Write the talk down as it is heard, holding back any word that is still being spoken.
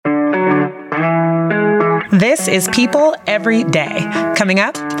This is People Every Day. Coming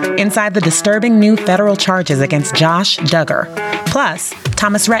up, inside the disturbing new federal charges against Josh Duggar. Plus,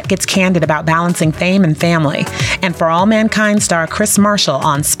 Thomas Rhett gets candid about balancing fame and family. And For All Mankind star Chris Marshall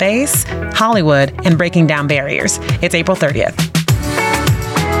on space, Hollywood, and breaking down barriers. It's April 30th.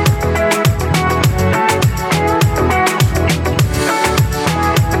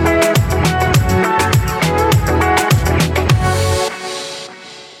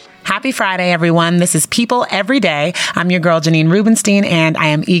 Happy Friday, everyone. This is People Every Day. I'm your girl, Janine Rubenstein, and I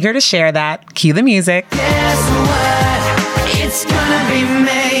am eager to share that. Cue the music. Guess what? It's gonna be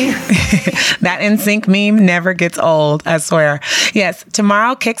me. That NSYNC meme never gets old, I swear. Yes,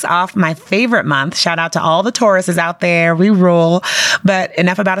 tomorrow kicks off my favorite month. Shout out to all the Tauruses out there. We rule. But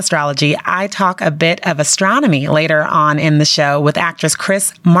enough about astrology. I talk a bit of astronomy later on in the show with actress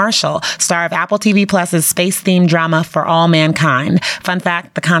Chris Marshall, star of Apple TV Plus's space-themed drama For All Mankind. Fun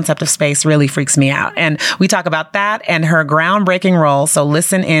fact, the concept of space really freaks me out. And we talk about that and her groundbreaking role, so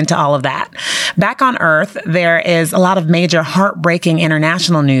listen in to all of that. Back on Earth, there is a lot of major heartbreaking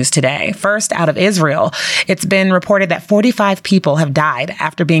international news today. First, out of Israel, it's been reported that 45 people have died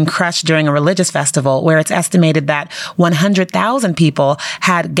after being crushed during a religious festival where it's estimated that 100,000 people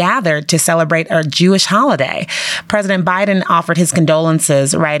had gathered to celebrate a Jewish holiday. President Biden offered his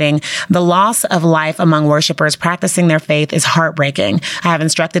condolences, writing, "The loss of life among worshipers practicing their faith is heartbreaking. I have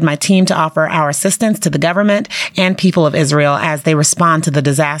instructed my team to offer our assistance to the government and people of Israel as they respond to the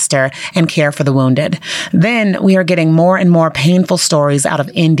disaster and care for the wounded." Then we are getting more and more painful stories out of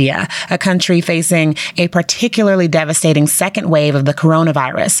India, a country facing a particularly devastating second wave of the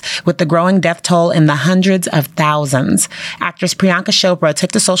coronavirus, with the growing death toll in the hundreds of thousands. Actress Priyanka Chopra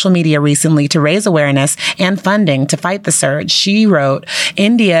took to social media recently to raise awareness and funding to fight the surge. She wrote,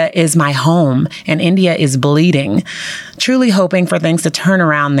 "India is my home, and India is bleeding." Truly hoping for things to turn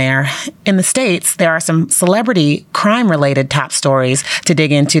around there. In the States, there are some celebrity crime-related top stories to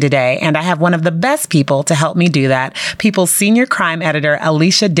dig into today, and I have one of the best people to help me do that. People's senior crime editor,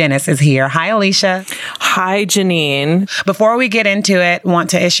 Alicia Dennis, is here. Hi, Alicia. Hi, Janine. Before we get into it, want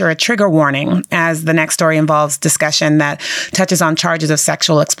to issue a trigger warning, as the next story involves discussion that touches on charges of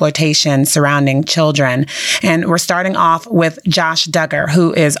sexual exploitation surrounding children. And we're starting off with Josh Duggar,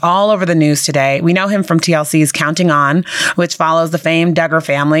 who is all over the news today. We know him from TLC's Counting On, which follows the famed Duggar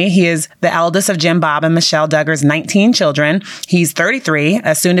family. He is the eldest of Jim Bob and Michelle Duggar's 19 children. He's 33,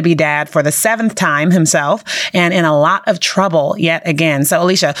 a soon-to-be dad for the 7th time himself, and in a lot of trouble yet again. So,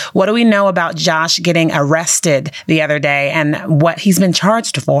 Alicia, what do we know about Josh getting arrested the other day and what he's been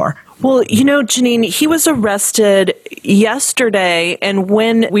charged for? Well, Janine, he was arrested yesterday, and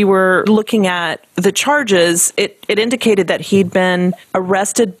when we were looking at the charges, it indicated that he'd been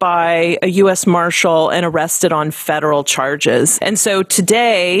arrested by a U.S. Marshal and arrested on federal charges. And so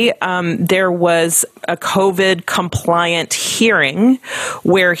today, there was a COVID-compliant hearing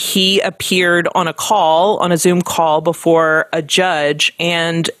where he appeared on a Zoom call before a judge,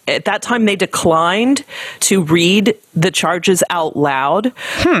 and at that time they declined to read the charges out loud.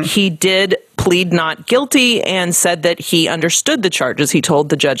 He did plead not guilty and said that he understood the charges. He told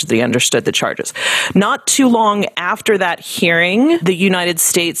the judge that he understood the charges. Not too long after that hearing, the United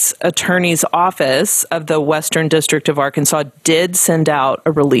States Attorney's Office of the Western District of Arkansas did send out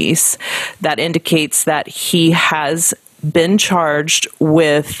a release that indicates that he has been charged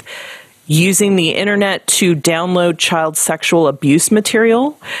with using the internet to download child sexual abuse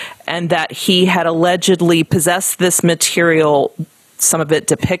material, and that he had allegedly possessed this material, some of it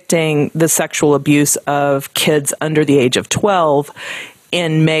depicting the sexual abuse of kids under the age of 12,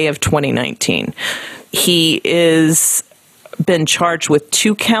 in May of 2019. He is been charged with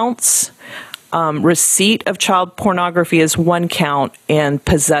 2 counts. Receipt of child pornography is 1 count, and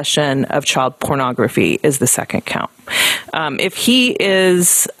possession of child pornography is the 2nd count. If he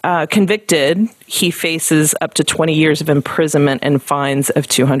is convicted, he faces up to 20 years of imprisonment and fines of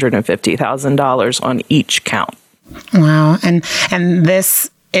 $250,000 on each count. Wow. And this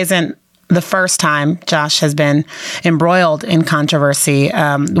isn't the first time Josh has been embroiled in controversy.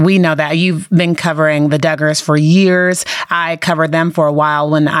 We know that you've been covering the Duggars for years. I covered them for a while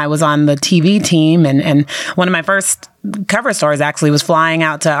when I was on the TV team. And one of my first cover stories actually was flying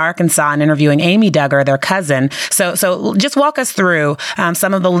out to Arkansas and interviewing Amy Duggar, their cousin. So just walk us through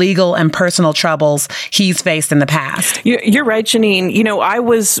some of the legal and personal troubles he's faced in the past. You're right, Janine. I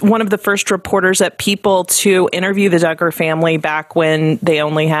was one of the first reporters at People to interview the Duggar family back when they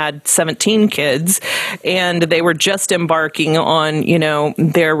only had 17 kids, and they were just embarking on,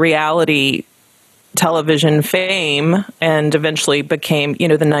 their reality television fame and eventually became,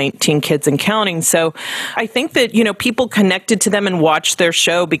 the 19 Kids and Counting. So I think that, people connected to them and watched their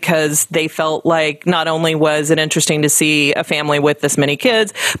show because they felt like not only was it interesting to see a family with this many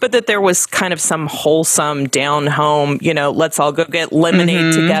kids, but that there was kind of some wholesome down home, let's all go get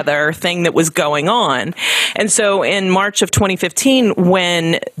lemonade together thing that was going on. And so in March of 2015,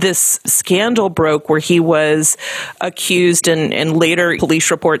 when this scandal broke where he was accused and later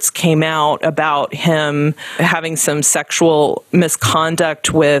police reports came out about him having some sexual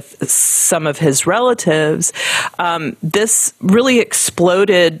misconduct with some of his relatives, this really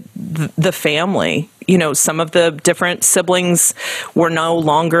exploded the family. Some of the different siblings were no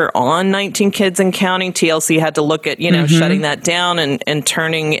longer on 19 Kids and Counting. TLC had to look at, shutting that down and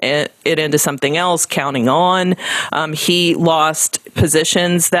turning it into something else, Counting On. He lost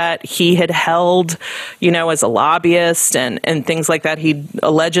positions that he had held, as a lobbyist and things like that. He'd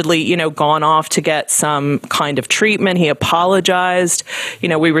allegedly, gone off to get some kind of treatment. He apologized.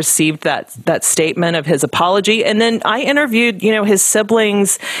 We received that statement of his apology. And then I interviewed, his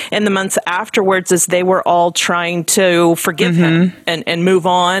siblings in the months afterwards as they were all trying to forgive him and move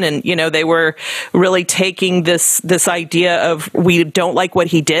on. And, they were really taking this idea of we don't like what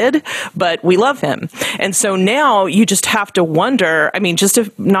he did, but we love him. And so now you just have to wonder,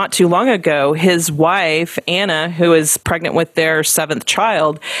 not too long ago, his wife, Anna, who is pregnant with their 7th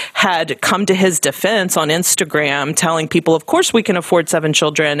child, had come to his defense on Instagram telling people, of course we can afford 7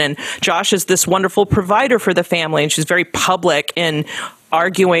 children. And Josh is this wonderful provider for the family. And she's very public in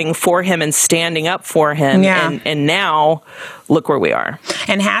arguing for him and standing up for him. Yeah. And now look where we are.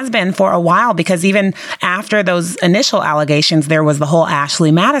 And has been for a while, because even after those initial allegations, there was the whole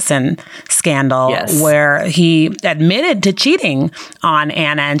Ashley Madison scandal where he admitted to cheating on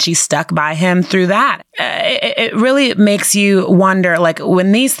Anna and she stuck by him through that. It really makes you wonder, like,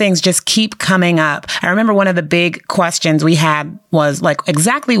 when these things just keep coming up. I remember one of the big questions we had was like,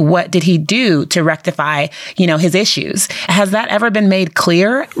 exactly what did he do to rectify, his issues? Has that ever been made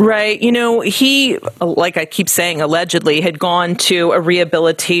clear? Right. He, like I keep saying, allegedly had gone to a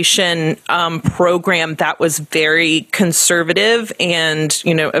rehabilitation program that was very conservative and,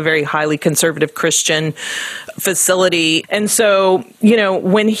 a very highly conservative Christian facility. And so,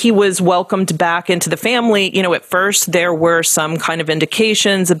 when he was welcomed back into the family, at first there were some kind of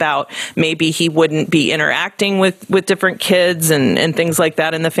indications about maybe he wouldn't be interacting with different kids and things like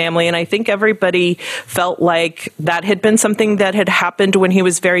that in the family. And I think everybody felt like that had been something that had happened when he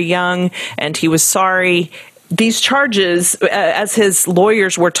was very young and he was sorry. These charges, as his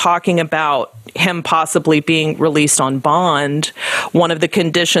lawyers were talking about him possibly being released on bond, one of the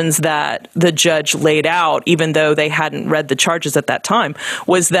conditions that the judge laid out, even though they hadn't read the charges at that time,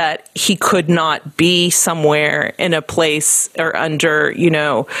 was that he could not be somewhere in a place or under,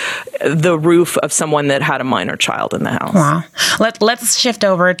 the roof of someone that had a minor child in the house. Wow. Let's shift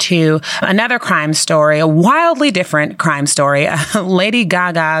over to another crime story, a wildly different crime story, Lady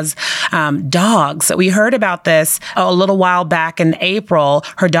Gaga's dogs. We heard about this a little while back in April.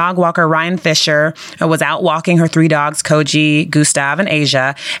 Her dog walker, Ryan Fisher, was out walking her 3 dogs, Koji, Gustav, and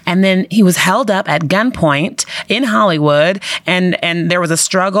Asia. And then he was held up at gunpoint in Hollywood. And there was a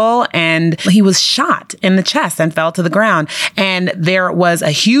struggle and he was shot in the chest and fell to the ground. And there was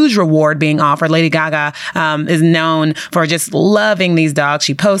a huge reward being offered. Lady Gaga is known for just loving these dogs.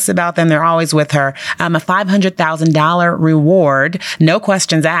 She posts about them. They're always with her. A $500,000 reward, no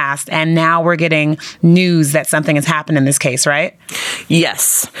questions asked. And now we're getting news that something has happened in this case, right?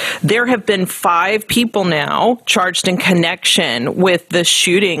 Yes. There have been 5 people now charged in connection with the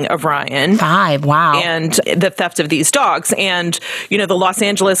shooting of Ryan. 5, wow. And the theft of these dogs. And, the Los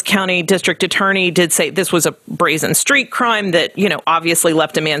Angeles County District Attorney did say this was a brazen street crime that, obviously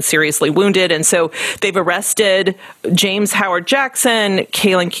left a man seriously wounded. And so they've arrested James Howard Jackson,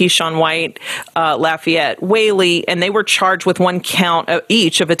 Kaylin Keyshawn White, Lafayette Whaley, and they were charged with 1 count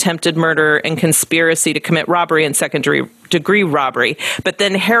each of attempted murder and conspiracy to commit robbery and second-degree robbery. But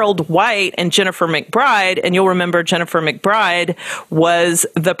then Harold White and Jennifer McBride, and you'll remember Jennifer McBride was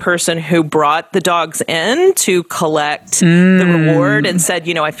the person who brought the dogs in to collect the reward and said,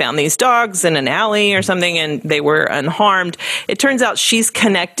 I found these dogs in an alley or something and they were unharmed. It turns out she's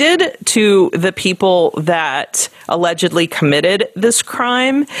connected to the people that allegedly committed this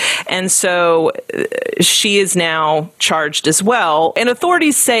crime. And so she is now charged as well. And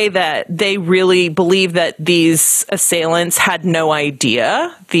authorities say that they really believe that these assailants had no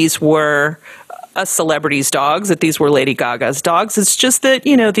idea these were a celebrity's dogs, that these were Lady Gaga's dogs. It's just that,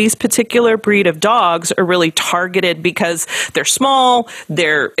 these particular breed of dogs are really targeted because they're small,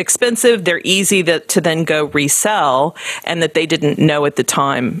 they're expensive, they're easy to then go resell, and that they didn't know at the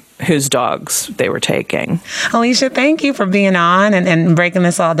time whose dogs they were taking. Alicia, thank you for being on and breaking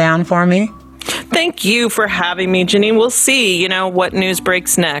this all down for me. Thank you for having me, Janine. We'll see, what news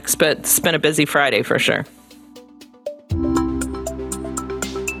breaks next, but it's been a busy Friday for sure.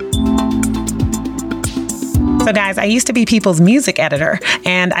 So guys, I used to be People's music editor,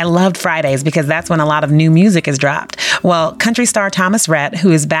 and I loved Fridays because that's when a lot of new music is dropped. Well, country star Thomas Rhett,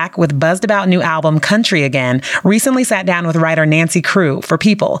 who is back with buzzed about new album Country Again, recently sat down with writer Nancy Crew for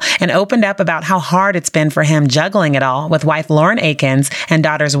People and opened up about how hard it's been for him juggling it all with wife Lauren Akins and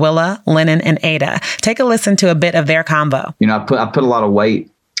daughters Willa, Lennon, and Ada. Take a listen to a bit of their combo. I put a lot of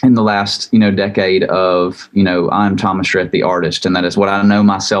weight in the last, decade of, I'm Thomas Rhett, the artist, and that is what I know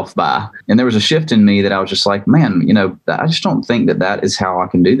myself by. And there was a shift in me that I was just like, man, I just don't think that is how I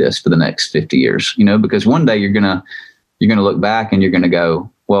can do this for the next 50 years, because one day you're going to look back and you're going to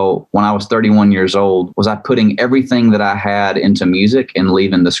go, well, when I was 31 years old, was I putting everything that I had into music and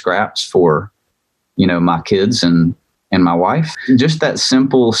leaving the scraps for, my kids and my wife? Just that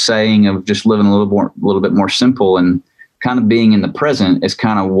simple saying of just living a little bit more simple and kind of being in the present is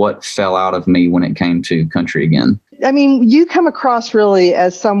kind of what fell out of me when it came to Country Again. I mean, you come across really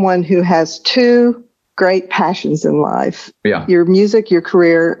as someone who has two great passions in life. Yeah. Your music, your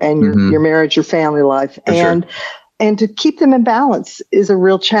career, and your marriage, your family life. And to keep them in balance is a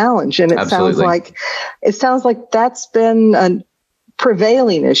real challenge. And it sounds like that's been a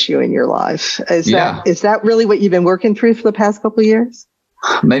prevailing issue in your life. Is that really what you've been working through for the past couple of years?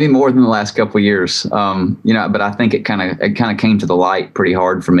 Maybe more than the last couple of years, but I think it kind of came to the light pretty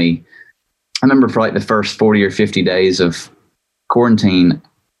hard for me. I remember for like the first 40 or 50 days of quarantine,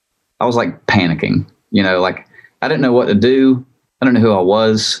 I was like panicking, like I didn't know what to do. I didn't know who I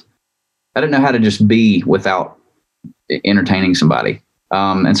was. I didn't know how to just be without entertaining somebody.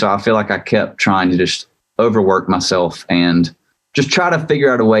 And so I feel like I kept trying to just overwork myself and just try to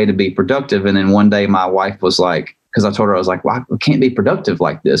figure out a way to be productive. And then one day my wife was like, because I told her, I was like, well, I can't be productive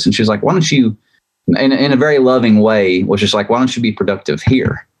like this. And she was like, why don't you, in a very loving way, was just like, why don't you be productive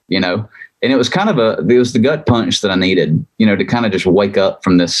here? And it was it was the gut punch that I needed, to kind of just wake up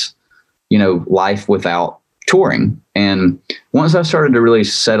from this, life without touring. And once I started to really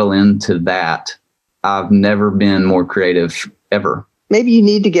settle into that, I've never been more creative ever. Maybe you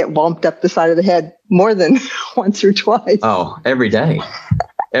need to get whomped up the side of the head more than once or twice. Oh, every day.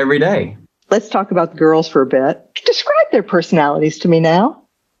 Every day. Let's talk about the girls for a bit. Describe their personalities to me now.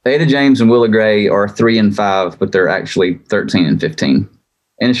 Ada James and Willa Gray are 3 and 5, but they're actually 13 and 15.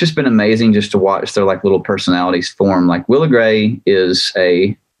 And it's just been amazing just to watch their like little personalities form. Like Willa Gray is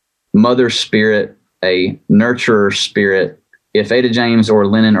a mother spirit, a nurturer spirit. If Ada James or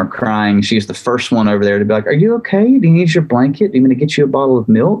Lennon are crying, she's the first one over there to be like, are you okay? Do you need your blanket? Do you want me to get you a bottle of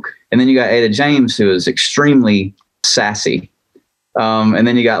milk? And then you got Ada James, who is extremely sassy. And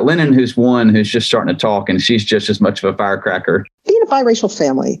then you got Lennon, who's just starting to talk, and she's just as much of a firecracker. Being a biracial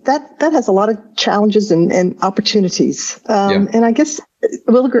family, that has a lot of challenges and opportunities. And I guess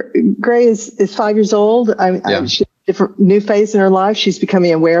Willa Gray is 5 years old. She's a different new phase in her life. She's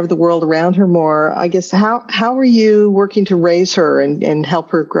becoming aware of the world around her more. I guess how are you working to raise her and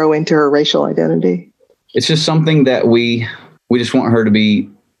help her grow into her racial identity? It's just something that we just want her to be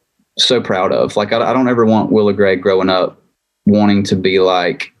so proud of. Like I don't ever want Willa Gray growing up wanting to be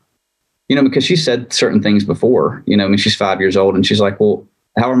like, because she said certain things before, she's 5 years old and she's like, well,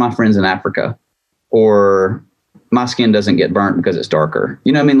 how are my friends in Africa? Or my skin doesn't get burnt because it's darker.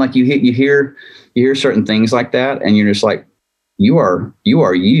 Like you hear certain things like that and you're just like, you are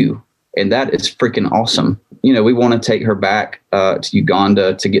you. And that is freaking awesome. We want to take her back to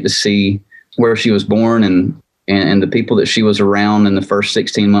Uganda to get to see where she was born and the people that she was around in the first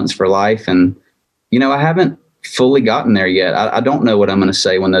 16 months of her life. And, I haven't fully gotten there yet. I don't know what I'm going to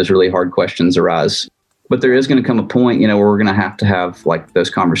say when those really hard questions arise, but there is going to come a point, where we're going to have like those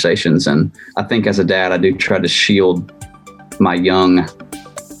conversations. And I think as a dad, I do try to shield my young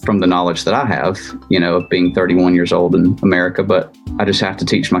from the knowledge that I have, of being 31 years old in America, but I just have to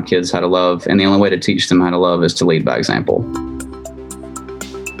teach my kids how to love. And the only way to teach them how to love is to lead by example.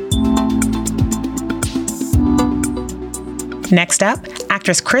 Next up,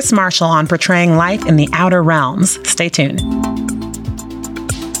 actress Chris Marshall on portraying life in the outer realms. Stay tuned.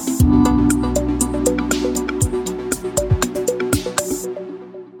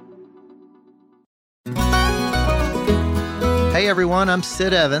 Hey everyone. everyone. I'm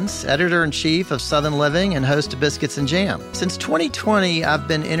Sid Evans, editor-in-chief of Southern Living and host of Biscuits and Jam. Since 2020, I've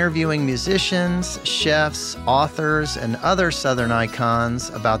been interviewing musicians, chefs, authors, and other Southern icons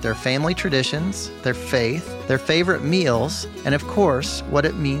about their family traditions, their faith, their favorite meals, and of course, what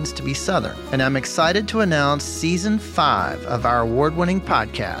it means to be Southern. And I'm excited to announce Season 5 of our award-winning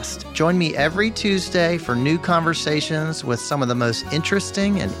podcast. Join me every Tuesday for new conversations with some of the most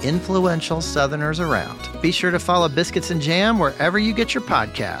interesting and influential Southerners around. Be sure to follow Biscuits and Jam wherever you get your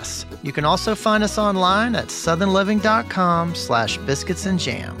podcasts. You can also find us online at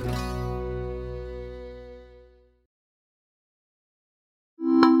southernliving.com/biscuitsandjam.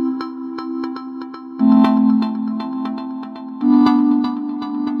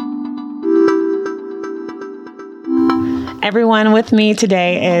 Everyone, with me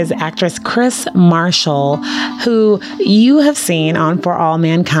today is actress Kris Marshall, who you have seen on For All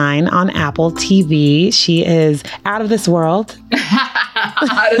Mankind on Apple TV. She is out of this world.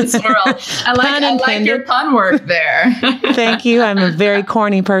 Out of this world. I like your pun work there. Thank you. I'm a very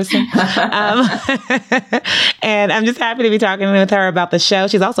corny person. And I'm just happy to be talking with her about the show.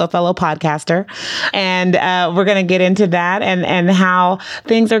 She's also a fellow podcaster. And we're going to get into that and how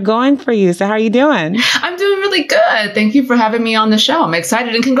things are going for you. So how are you doing? I'm doing really good. Thank you for having me on the show. I'm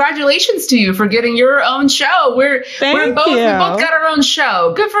excited. And congratulations to you for getting your own show. We both got our own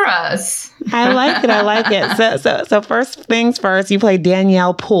show. Good for us. I like it. So first things first, you play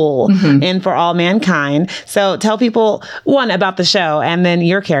Danielle Poole in For All Mankind. So tell people, one, about the show and then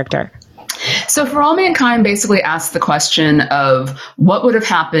your character. So For All Mankind basically asks the question of what would have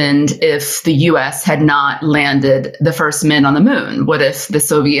happened if the U.S. had not landed the first men on the moon? What if the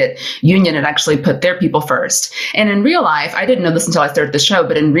Soviet Union had actually put their people first? And in real life, I didn't know this until I started the show,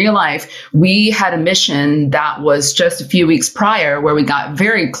 but in real life, we had a mission that was just a few weeks prior where we got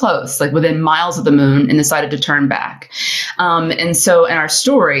very close, like within miles of the moon, and decided to turn back. And so in our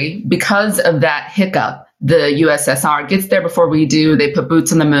story, because of that hiccup, the USSR gets there before we do. They put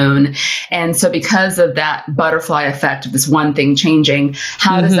boots on the moon. And so because of that butterfly effect of this one thing changing,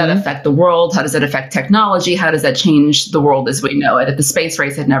 how does that affect the world? How does it affect technology? How does that change the world as we know it if the space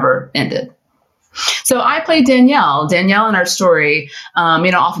race had never ended? So I played Danielle. Danielle in our story,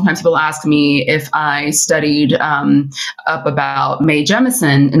 oftentimes people ask me if I studied up about Mae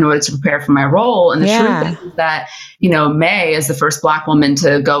Jemison in order to prepare for my role. And the truth is that, Mae, as the first Black woman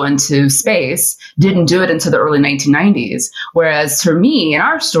to go into space, didn't do it until the early 1990s. Whereas for me, in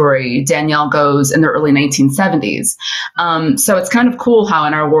our story, Danielle goes in the early 1970s. So it's kind of cool how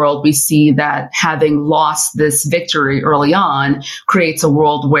in our world we see that having lost this victory early on creates a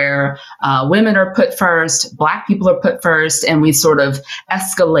world where women are put first, Black people are put first, and we sort of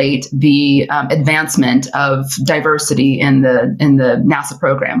escalate the advancement of diversity in the NASA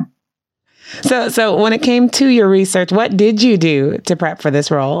program. So when it came to your research, what did you do to prep for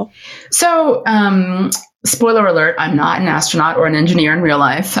this role? So, spoiler alert, I'm not an astronaut or an engineer in real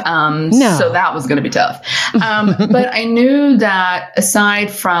life. No. So that was going to be tough. But I knew that aside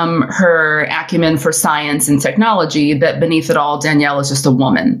from her acumen for science and technology, that beneath it all, Danielle is just a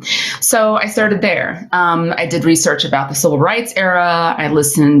woman. So I started there. I did research about the civil rights era. I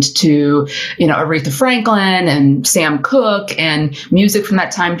listened to, Aretha Franklin and Sam Cooke and music from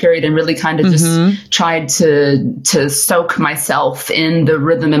that time period and really kind of just tried to soak myself in the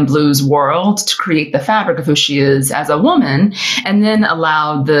rhythm and blues world to create the fabric of who she is as a woman, and then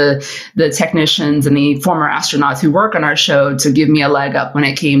allow the technicians and the former astronauts who work on our show to give me a leg up when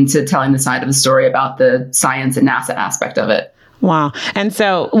it came to telling the side of the story about the science and NASA aspect of it. Wow. And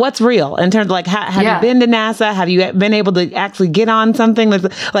so what's real in terms of have you been to NASA? Have you been able to actually get on something?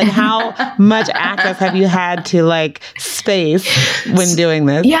 Like how much access have you had to space when doing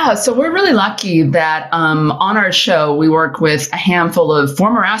this? Yeah. So we're really lucky that on our show, we work with a handful of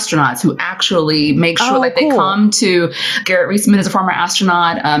former astronauts who actually make sure they come to Garrett Reisman is a former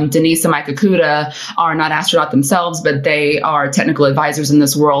astronaut. Denise and Mike Okuda are not astronaut themselves, but they are technical advisors in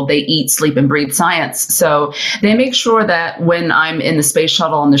this world. They eat, sleep, and breathe science. So they make sure that when I'm in the space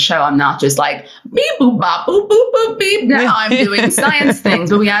shuttle on the show, I'm not just like beep boop bop boop boop boop beep. Now I'm doing science things,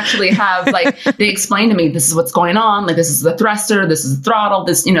 but we actually have they explain to me this is what's going on. This is the thruster, this is the throttle,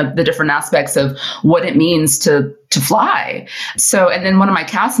 this the different aspects of what it means to fly. So, and then one of my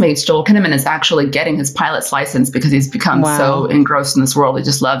castmates, Joel Kinnaman, is actually getting his pilot's license because he's become so engrossed in this world. He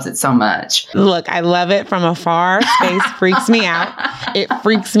just loves it so much. Look, I love it from afar. Space freaks me out. It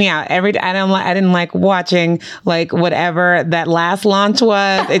freaks me out. I didn't like watching whatever that last launch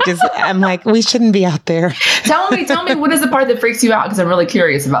was. It just, I'm like, we shouldn't be out there. Tell me, what is the part that freaks you out? Because I'm really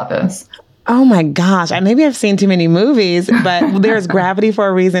curious about this. Oh my gosh. Maybe I've seen too many movies, but there's gravity for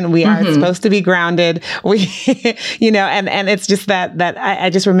a reason. We are supposed to be grounded. We, and it's just that I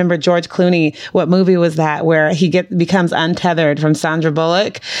just remember George Clooney. What movie was that where he becomes untethered from Sandra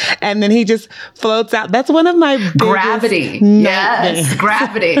Bullock and then he just floats out? That's one of my biggest Gravity. nightmares. Yes.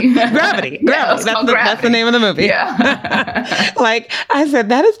 Gravity. Gravity. Yeah, That's the name of the movie. Yeah. Like I said,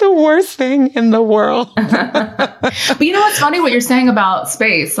 that is the worst thing in the world. But you know what's funny? What you're saying about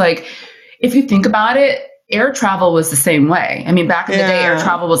space, like if you think about it, air travel was the same way. I mean, back in the day, air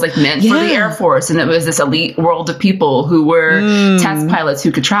travel was like meant for the Air Force, and it was this elite world of people who were test pilots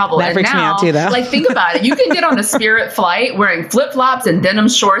who could travel. That freaks me out too, though. Like, think about it. You can get on a Spirit flight wearing flip-flops and denim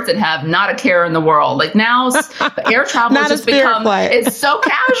shorts and have not a care in the world. Like now, air travel has just become, it's so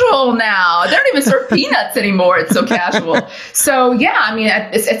casual now. They don't even serve peanuts anymore. It's so casual. So yeah, I mean,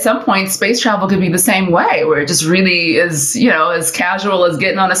 at some point, space travel could be the same way, where it just really is, as casual as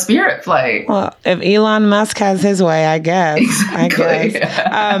getting on a Spirit flight. Well, if Elon Musk has his way, I guess. Exactly.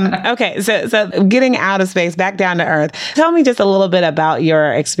 Okay, so getting out of space, back down to Earth. Tell me just a little bit about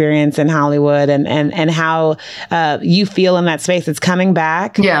your experience in Hollywood and how you feel in that space. It's coming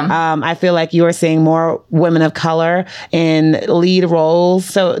back. Yeah. I feel like you are seeing more women of color in lead roles.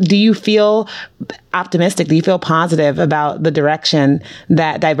 So do you feel optimistic? Do you feel positive about the direction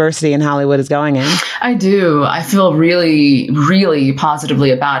that diversity in Hollywood is going in? I do. I feel really, really positively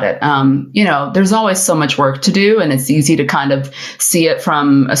about it. There's always so much work to do, and it's easy to kind of see it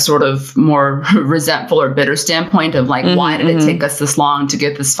from a sort of more resentful or bitter standpoint of like, why did it take us this long to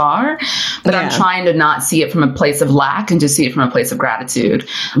get this far? But I'm trying to not see it from a place of lack and just see it from a place of gratitude.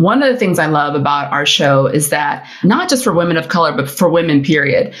 One of the things I love about our show is that not just for women of color, but for women,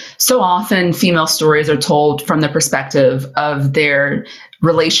 period. So often female stories are told from the perspective of their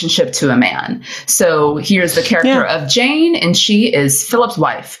relationship to a man. So here's the character of Jane, and she is Philip's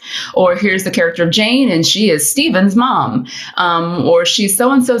wife. Or here's the character of Jane, and she is Stephen's mom. Or she's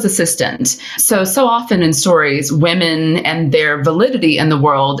so-and-so's assistant. So often in stories, women and their validity in the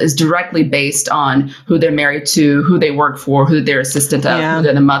world is directly based on who they're married to, who they work for, who they're assistant of, who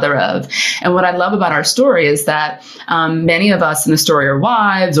they're the mother of. And what I love about our story is that many of us in the story are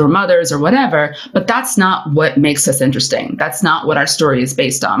wives or mothers or whatever, but that's not what makes us interesting. That's not what our story is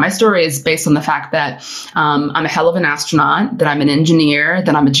based on. My story is based on the fact that I'm a hell of an astronaut, that I'm an engineer,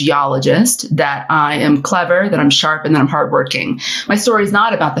 that I'm a geologist, that I am clever, that I'm sharp, and that I'm hardworking. My story is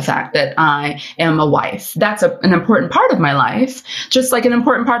not about the fact that I am a wife. That's an important part of my life, just like an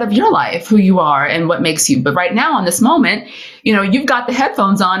important part of your life, who you are and what makes you. But right now, in this moment, you've got the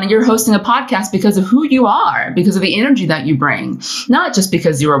headphones on and you're hosting a podcast because of who you are, because of the energy that you bring, not just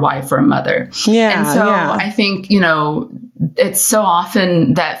because you're a wife or a mother. I think, it's so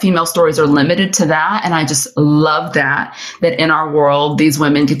often that female stories are limited to that. And I just love that in our world, these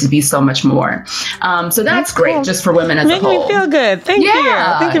women get to be so much more. So that's great, cool. Just for women as a whole. Make me feel good. Thank you.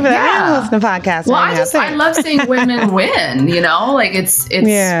 Thank you for that. I listen to podcasts. Well, I love seeing women win, like it's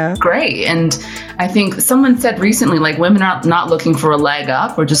great. And I think someone said recently, like, women are not looking for a leg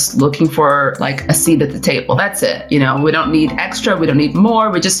up. We're just looking for like a seat at the table. That's it. We don't need extra. We don't need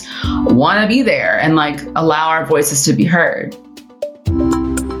more. We just want to be there and like allow our voices to be heard.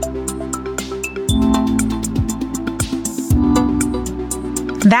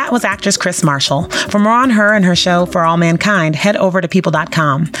 That was actress Kris Marshall. For more on her and her show For All Mankind, head over to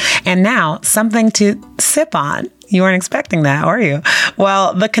people.com. And now, something to sip on. You weren't expecting that, were you?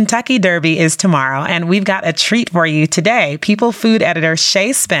 Well, the Kentucky Derby is tomorrow, and we've got a treat for you today. People food editor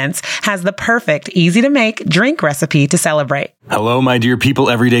Shay Spence has the perfect, easy-to-make drink recipe to celebrate. Hello, my dear People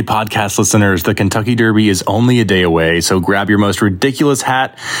Everyday podcast listeners. The Kentucky Derby is only a day away, so grab your most ridiculous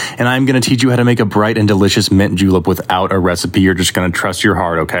hat, and I'm going to teach you how to make a bright and delicious mint julep without a recipe. You're just going to trust your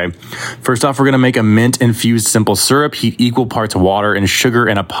heart, okay? First off, we're going to make a mint-infused simple syrup. Heat equal parts water and sugar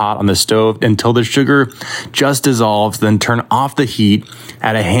in a pot on the stove until the sugar just dissolves, then turn off the heat,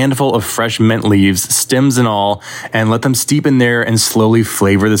 add a handful of fresh mint leaves, stems and all, and let them steep in there and slowly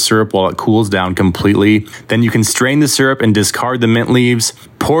flavor the syrup while it cools down completely. Then you can strain the syrup and discard the mint leaves.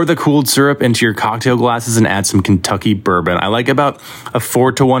 Pour the cooled syrup into your cocktail glasses and add some Kentucky bourbon. I like about a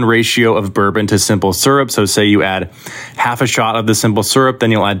 4-to-1 ratio of bourbon to simple syrup. So say you add half a shot of the simple syrup,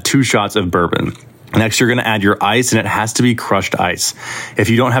 then you'll add 2 shots of bourbon. Next, you're going to add your ice, and it has to be crushed ice. If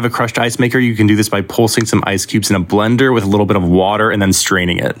you don't have a crushed ice maker, you can do this by pulsing some ice cubes in a blender with a little bit of water and then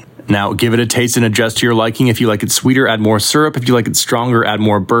straining it. Now, give it a taste and adjust to your liking. If you like it sweeter, add more syrup. If you like it stronger, add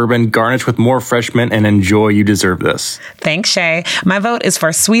more bourbon. Garnish with more fresh mint and enjoy. You deserve this. Thanks, Shay. My vote is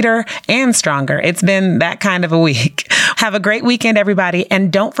for sweeter and stronger. It's been that kind of a week. Have a great weekend, everybody.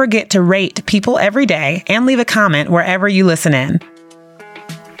 And don't forget to rate People Every Day and leave a comment wherever you listen in.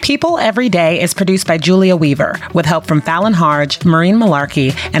 People Every Day is produced by Julia Weaver, with help from Fallon Harge, Maureen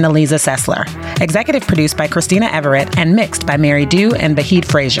Malarkey, and Eliza Sessler. Executive produced by Christina Everett and mixed by Mary Dew and Vahid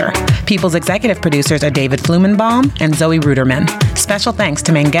Frazier. People's executive producers are David Flumenbaum and Zoe Ruderman. Special thanks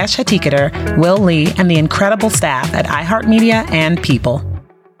to Mangesh Hattikudur, Will Lee, and the incredible staff at iHeartMedia and People.